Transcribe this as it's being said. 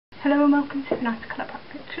Hello and welcome to Nice Colour Pop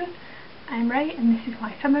Fiction. I'm Ray and this is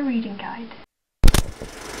my summer reading guide.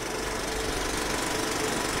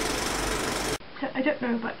 So I don't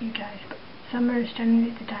know about you guys, but summer is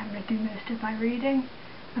generally the time I do most of my reading.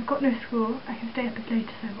 I've got no school, I can stay up as late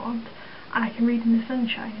as I want, and I can read in the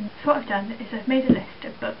sunshine. So what I've done is I've made a list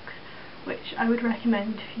of books which I would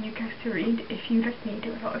recommend for you guys to read if you, like me,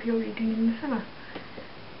 do a lot of your reading in the summer.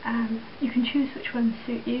 You can choose which ones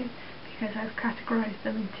suit you, because I've categorised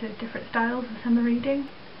them into different styles of summer reading.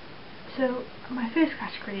 So my first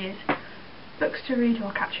category is books to read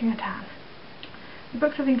while catching a tan. The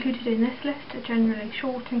books I've included in this list are generally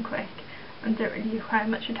short and quick and don't really require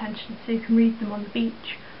much attention, so you can read them on the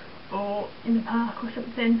beach or in the park or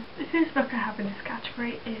something. The first book I have in this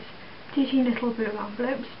category is 13 Little Blue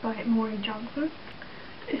Envelopes by Maureen Johnson.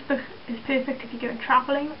 This book is perfect if you're going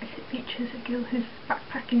travelling, as it features a girl who's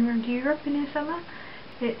backpacking around Europe in the summer.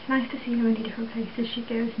 It's nice to see how many different places she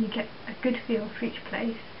goes and you get a good feel for each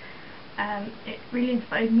place. It really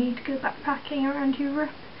inspired me to go backpacking around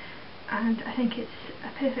Europe, and I think it's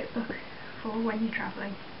a perfect book for when you're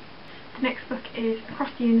travelling. The next book is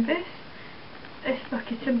Across the Universe. This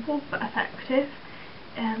book is simple but effective.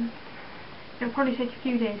 It'll probably take a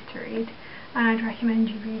few days to read, and I'd recommend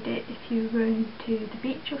you read it if you're going to the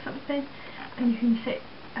beach or something and you can sit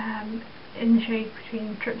in the shade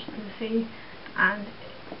between trips to the sea, and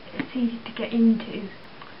it's easy to get into.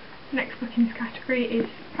 The next book in this category is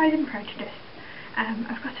Pride and Prejudice.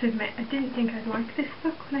 I've got to admit, I didn't think I'd like this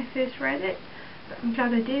book when I first read it, but I'm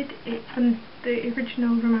glad I did. It's one of the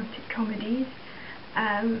original romantic comedies.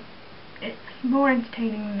 It's more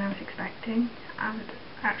entertaining than I was expecting, and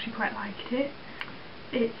I actually quite liked it.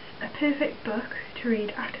 It's a perfect book to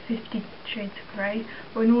read after 50 Shades of Grey,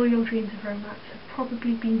 when all your dreams of romance have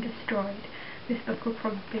probably been destroyed. This book will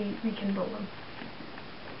probably rekindle them.